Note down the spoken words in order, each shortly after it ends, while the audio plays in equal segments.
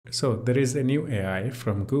So there is a new AI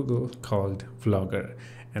from Google called Vlogger,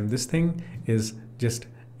 and this thing is just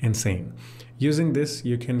insane. Using this,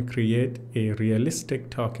 you can create a realistic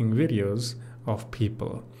talking videos of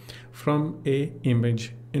people from a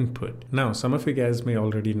image input. Now, some of you guys may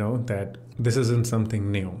already know that this isn't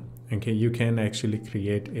something new. Okay, you can actually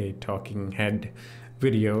create a talking head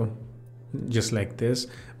video just like this,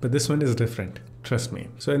 but this one is different, trust me.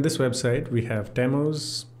 So in this website, we have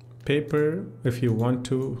demos, paper. If you want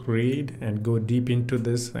to read and go deep into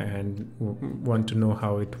this and want to know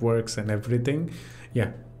how it works and everything,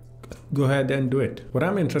 yeah, go ahead and do it. What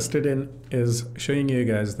I'm interested in is showing you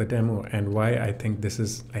guys the demo and why I think this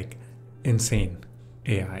is like insane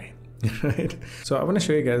AI. Right? So I want to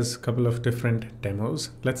show you guys a couple of different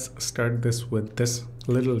demos. Let's start this with this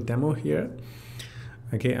little demo here.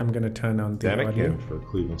 Okay, I'm going to turn on the audio. For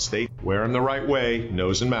Cleveland State. Wear them the right way,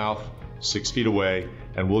 nose and mouth, 6 feet away,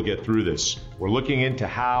 and we'll get through this. We're looking into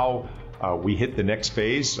how we hit the next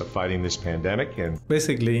phase of fighting this pandemic. And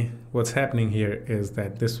basically, what's happening here is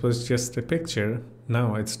that this was just a picture.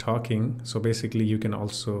 Now it's talking. So basically, you can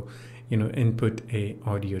also input a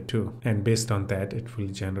audio too, and based on that it will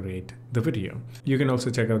generate the video. You can also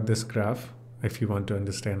check out this graph if you want to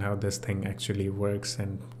understand how this thing actually works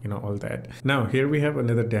and all that. Now here we have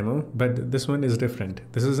another demo, but this one is different.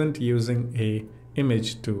 This isn't using a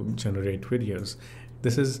image to generate videos.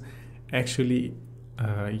 This is actually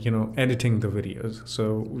editing the videos.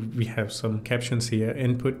 So we have some captions here: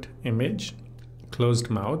 input image, closed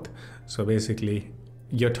mouth. So basically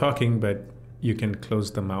you're talking, but you can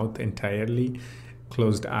close the mouth entirely,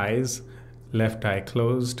 closed eyes, left eye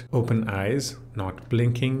closed, open eyes, not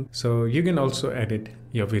blinking. So you can also edit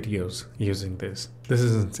your videos using this. This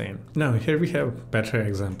is insane. Now here we have better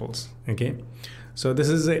examples. Okay, so this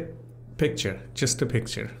is a picture, just a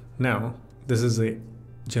picture. Now this is a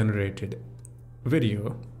generated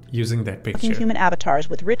video using that picture. Human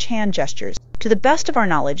avatars with rich hand gestures. To the best of our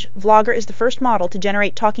knowledge, Vlogger is the first model to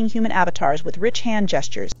generate talking human avatars with rich hand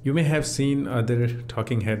gestures. You may have seen other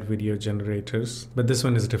talking head video generators, but this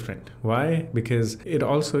one is different. Why? Because it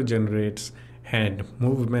also generates hand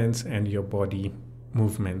movements and your body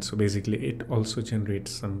movements. So basically it also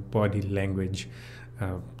generates some body language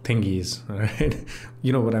thingies, right?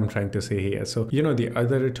 You know what I'm trying to say here. So the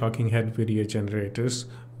other talking head video generators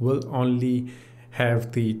will only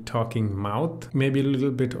have the talking mouth, maybe a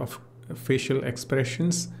little bit of facial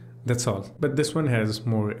expressions, that's all. But this one has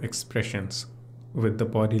more expressions with the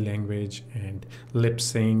body language and lip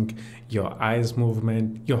sync, your eyes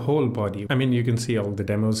movement, your whole body. I mean, you can see all the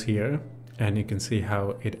demos here and you can see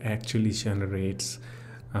how it actually generates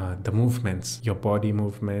the movements, your body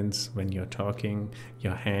movements when you're talking,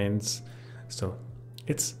 your hands. So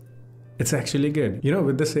it's actually good.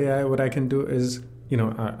 With this AI, what I can do is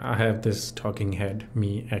I have this talking head,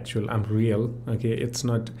 me actual, I'm real, okay? It's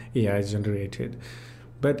not AI generated.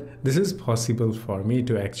 But this is possible for me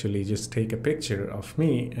to actually just take a picture of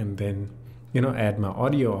me and then, add my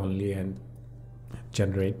audio only and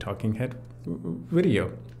generate talking head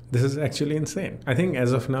video. This is actually insane. I think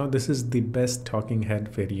as of now, this is the best talking head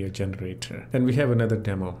video generator. And we have another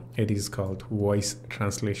demo. It is called voice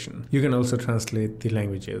translation. You can also translate the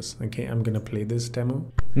languages. Okay, I'm gonna play this demo.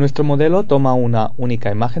 Nuestro modelo toma una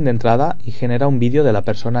única imagen de entrada y genera un vídeo de la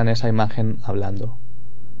persona en esa imagen hablando.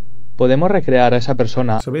 Podemos recrear a esa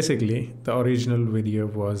persona. So basically, the original video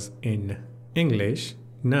was in English.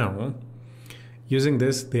 Now, using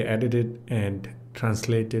this, they edited and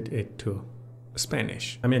translated it to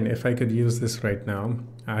Spanish. I mean, if I could use this right now,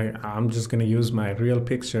 I'm just going to use my real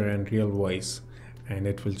picture and real voice, and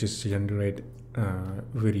it will just generate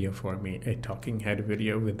video for me, a talking head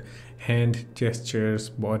video with hand gestures,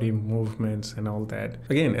 body movements and all that.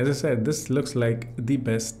 Again, as I said, this looks like the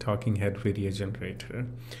best talking head video generator.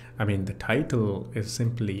 I mean, the title is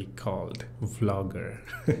simply called Vlogger.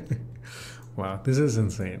 Wow, this is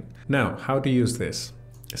insane. Now, how to use this?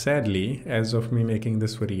 Sadly, as of me making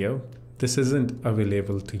this video, this isn't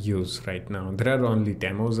available to use right now. There are only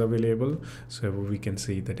demos available, so we can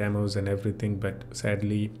see the demos and everything, but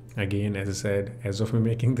sadly, again, as I said, as of me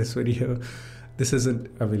making this video, this isn't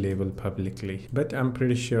available publicly. But I'm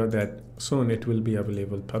pretty sure that soon it will be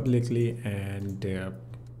available publicly, and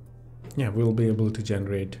yeah, we'll be able to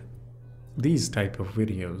generate these type of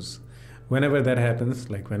videos. Whenever that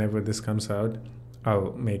happens, like whenever this comes out,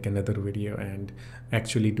 I'll make another video and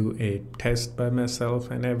actually do a test by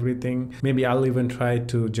myself and everything. Maybe I'll even try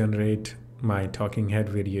to generate my talking head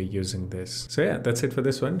video using this. So yeah, that's it for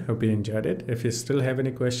this one. Hope you enjoyed it. If you still have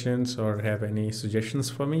any questions or have any suggestions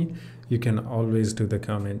for me, you can always do the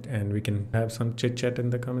comment and we can have some chit chat in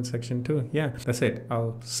the comment section too. Yeah, that's it.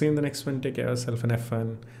 I'll see you in the next one. Take care of yourself and have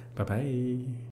fun. Bye bye.